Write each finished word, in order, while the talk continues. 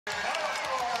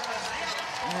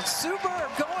And Sue Bird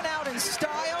going out in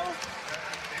style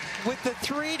with the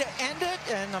three to end it.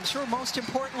 And I'm sure most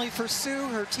importantly for Sue,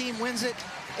 her team wins it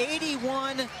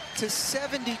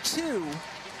 81-72.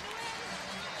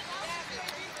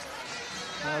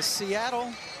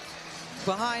 Seattle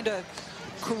behind a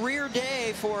career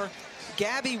day for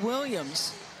Gabby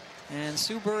Williams. And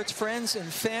Sue Bird's friends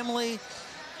and family.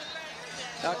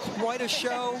 Quite a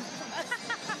show.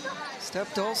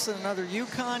 Steph Dolson, another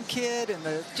UConn kid, and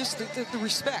the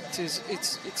respect is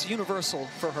it's universal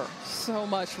for her. So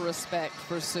much respect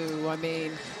for Sue. I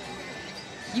mean,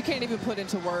 you can't even put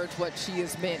into words what she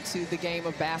has meant to the game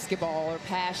of basketball, or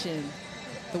passion,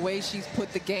 the way she's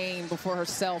put the game before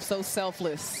herself, so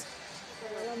selfless.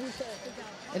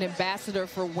 An ambassador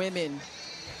for women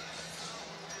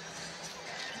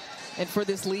and for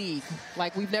this league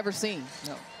like we've never seen.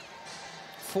 No.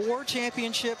 4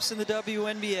 championships in the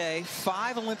WNBA,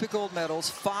 5 Olympic gold medals,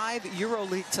 5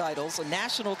 EuroLeague titles, a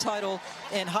national title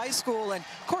in high school, and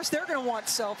of course they're going to want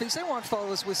selfies. They want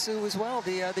photos with Sue as well,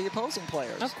 the opposing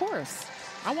players. Of course.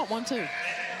 I want one too.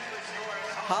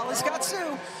 Holly's got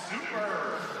Sue.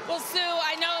 Well, Sue,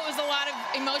 I know it was a lot of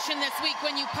emotion this week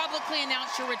when you publicly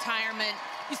announced your retirement.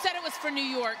 You said it was for New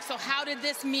York, so how did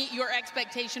this meet your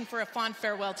expectation for a fond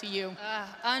farewell to you?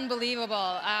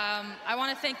 Unbelievable. I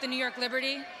want to thank the New York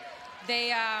Liberty.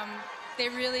 They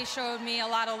really showed me a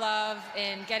lot of love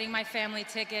in getting my family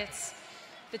tickets.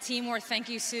 The team wore Thank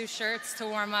You Sue shirts to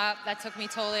warm up. That took me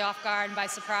totally off guard and by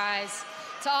surprise.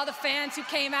 To all the fans who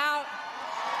came out,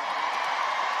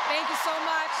 thank you so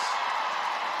much.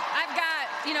 I've got,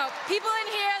 people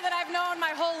in here that I've known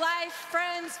my whole life,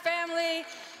 friends, family,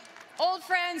 old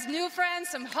friends, new friends,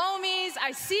 some homies.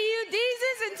 I see you,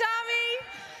 Deezus and Tommy.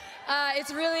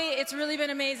 It's really been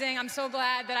amazing. I'm so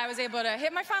glad that I was able to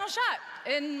hit my final shot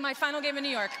in my final game in New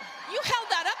York. You held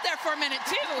that up there for a minute,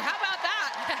 too. How about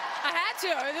that? I had to.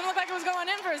 It didn't look like it was going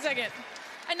in for a second.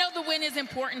 I know the win is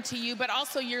important to you, but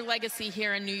also your legacy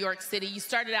here in New York City. You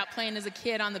started out playing as a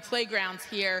kid on the playgrounds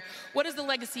here. What is the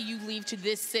legacy you leave to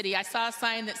this city? I saw a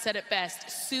sign that said it best,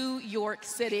 Sue York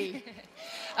City.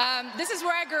 This is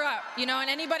where I grew up, and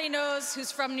anybody knows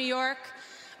who's from New York.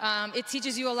 It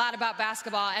teaches you a lot about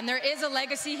basketball, and there is a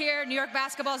legacy here. New York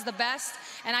basketball is the best,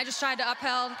 and I just tried to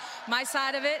uphold my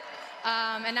side of it.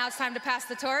 And now it's time to pass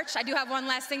the torch. I do have one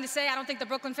last thing to say. I don't think the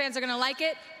Brooklyn fans are going to like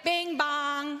it. Bing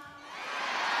bong.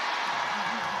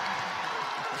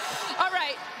 All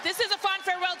right, this is a fond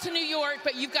farewell to New York,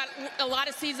 but you've got a lot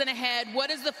of season ahead.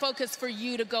 What is the focus for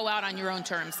you to go out on your own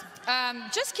terms?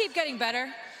 Just keep getting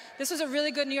better. This was a really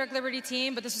good New York Liberty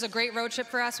team, but this was a great road trip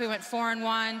for us. We went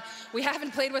 4-1. We haven't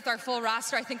played with our full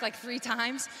roster, I think, like 3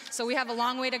 times. So we have a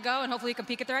long way to go, and hopefully we can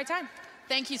peak at the right time.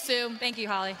 Thank you, Sue. Thank you,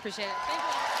 Holly. Appreciate it. Thank you.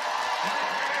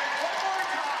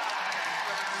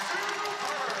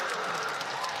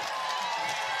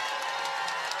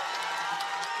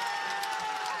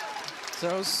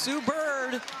 So Sue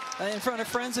Bird in front of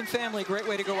friends and family. Great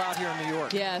way to go out here in New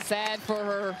York. Yeah, sad for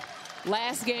her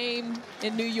last game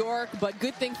in New York, but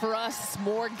good thing for us,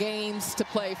 more games to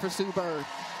play for Sue Bird.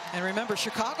 And remember,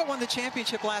 Chicago won the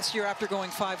championship last year after going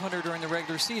 500 during the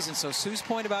regular season. So Sue's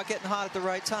point about getting hot at the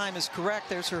right time is correct.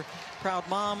 There's her proud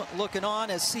mom looking on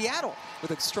as Seattle,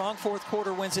 with a strong fourth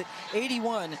quarter, wins it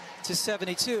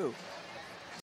 81-72.